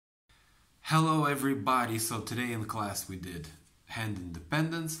Hello everybody, so today in class we did hand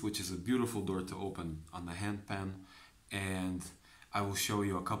independence, which is a beautiful door to open on the handpan, and I will show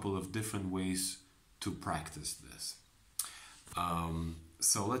you a couple of different ways to practice this.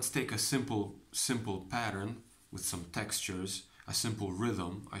 So let's take a simple pattern with some textures, a simple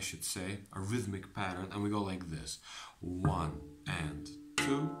rhythm I should say, a rhythmic pattern, and we go like this: 1 and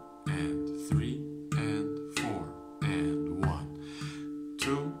 2 and 3 and 4 and 1,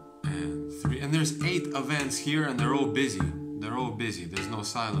 2 and 3, and there's 8 events here and they're all busy. There's no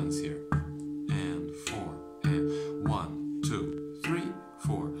silence here. And 4 and 1, 2, 3,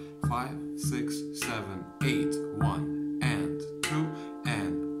 4, 5, 6, 7, 8, 1 and 2,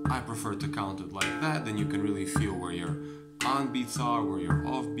 and I prefer to count it like that, then you can really feel where your on beats are, where your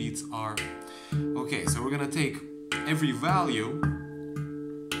off beats are. Okay, so we're gonna take every value,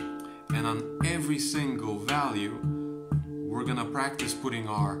 and on every single value we're gonna practice putting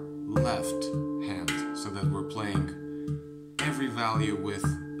our left hand, so that we're playing every value with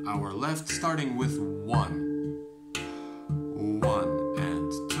our left, starting with 1. 1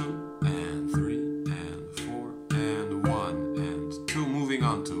 and 2 and 3 and 4 and 1 and 2, moving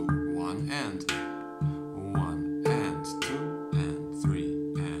on to 1 and 1 and 2 and 3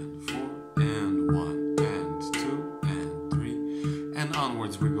 and 4 and 1 and 2 and 3, and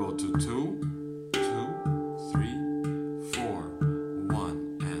onwards we go to 2, 2, 3, 4, 1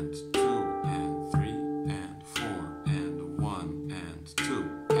 and 2 and 3 and 4 and 1 and 2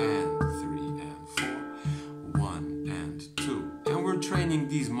 and 3 and 4, 1 and 2, and we're training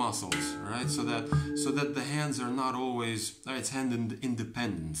these muscles, right? So that the hands are not always, it's hand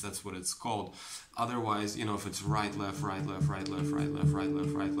independence, that's what it's called. Otherwise, you know, if it's right, left, right, left, right, left, right, left, right, left,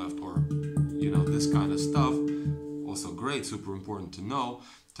 right, left, or, you know, this kind of stuff, also great, super important to know,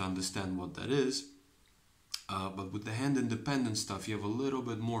 to understand what that is. But with the hand independent stuff, you have a little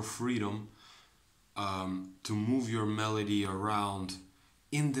bit more freedom to move your melody around,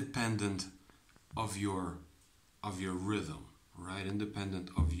 independent of your rhythm, right? Independent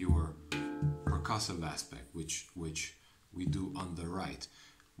of your percussive aspect, which we do on the right.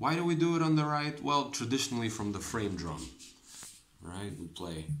 Why do we do it on the right? Well, traditionally from the frame drum, right? We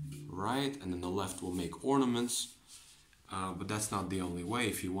play right, and then the left will make ornaments, but that's not the only way.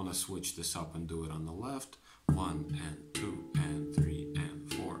 If you want to switch this up and do it on the left, 1 and 2 and 3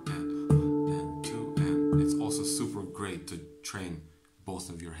 and 4 and 2, and it's also super great to train both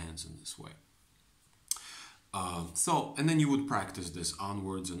of your hands in this way. And then you would practice this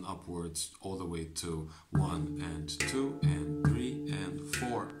onwards and upwards all the way to 1 and 2 and 3 and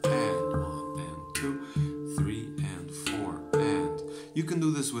 4 and 1 and 2, 3 and 4, and you can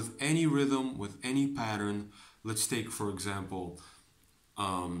do this with any rhythm, with any pattern. Let's take, for example,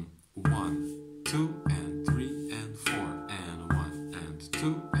 1, 2 and 3 and 4 and 1 and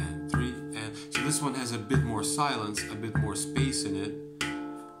 2 and 3, and so this one has a bit more silence, a bit more space in it.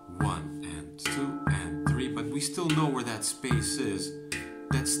 1 and 2 and 3, but we still know where that space is.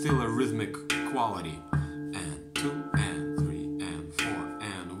 That's still a rhythmic quality. And 2 and 3 and 4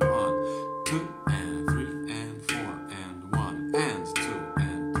 and 1, 2 and 3 and 4 and 1 and 2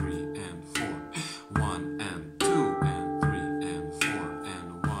 and 3 and 4, 1 and 2 and 3 and 4 and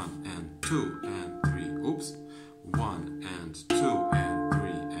 1 and 2 and 3. Oops. 1 and 2 and 3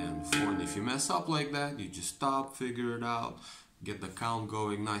 and 4. And if you mess up like that, you just stop, figure it out. Get the count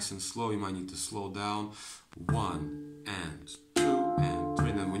going nice and slow. You might need to slow down. 1 and 2 and 3.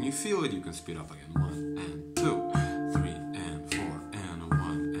 And then when you feel it, you can speed up again. 1 and 2, 3 and 4 and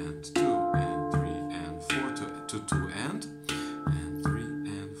 1 and 2 and 3 and 4 to 2 and 3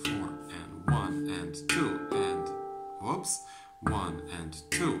 and 4 and 1 and 2 and whoops, 1 and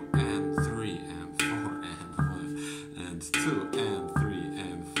 2 and 3 and 4 and 1 and 2 and 3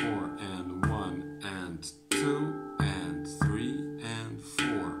 and 4 and 1 and 2 and 3 and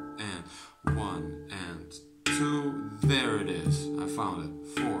 4 and 1 and 2. There it is. I found it.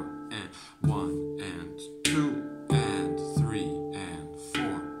 4 and 1 and 2 and 3 and 4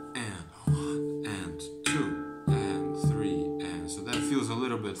 and 1 and 2 and 3, and so that feels a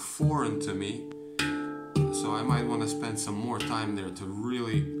little bit foreign to me. So I might want to spend some more time there to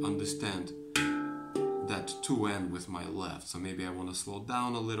really understand that 2 and with my left. So maybe I want to slow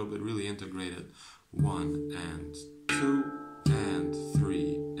down a little bit, really integrate it. 1 and 2 and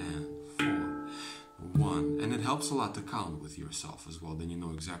 3 and 4, 1. And it helps a lot to count with yourself as well. Then you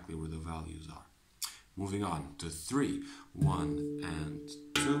know exactly where the values are. Moving on to 3. 1 and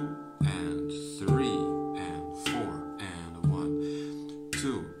 2 and 3 and 4 and 1,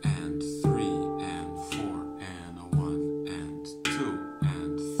 2 and 3 and 4 and 1 and 2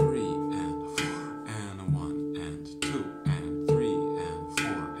 and 3 and 4 and 1 and 2 and 3 and 4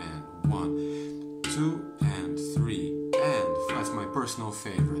 and 1 2 and 3 and that's my personal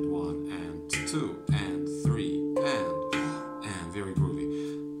favorite. 1 and 2 and 3 and very groovy.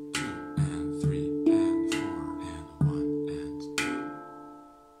 2 and 3 and 4 and 1 and 2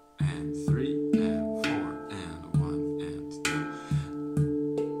 and 3 and 4 and 1 and 2.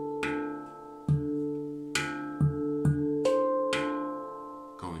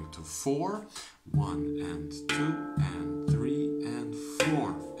 Going to 4, 1 and 2 and 3 and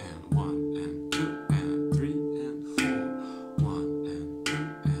 4 and 1 and 2 and 3 and 4, 1 and 2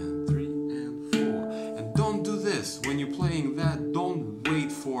 and 3 and 4. And don't do this when you're playing that. Don't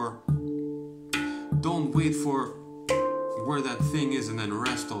wait for where that thing is and then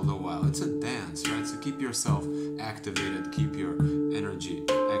rest all the while. It's a dance, right? So keep yourself activated, keep your energy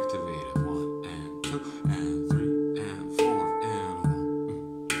activated. 1 and 2 and 3 and 4 and 1.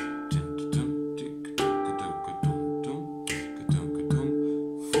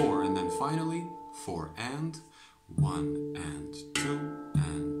 4 and then finally 4 and 1 and 2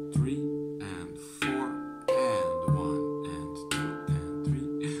 and 3 and 4 and 1 and 2 and 3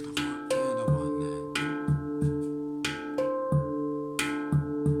 and 4 and 1 and 2.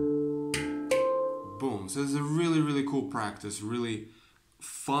 Boom. So it's a really cool practice, really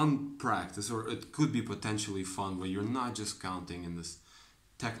fun practice, or it could be potentially fun where you're not just counting in this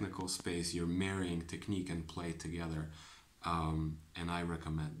technical space, you're marrying technique and play together. And I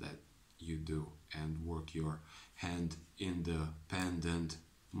recommend that you do and work your hand independent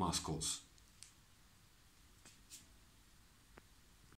muscles.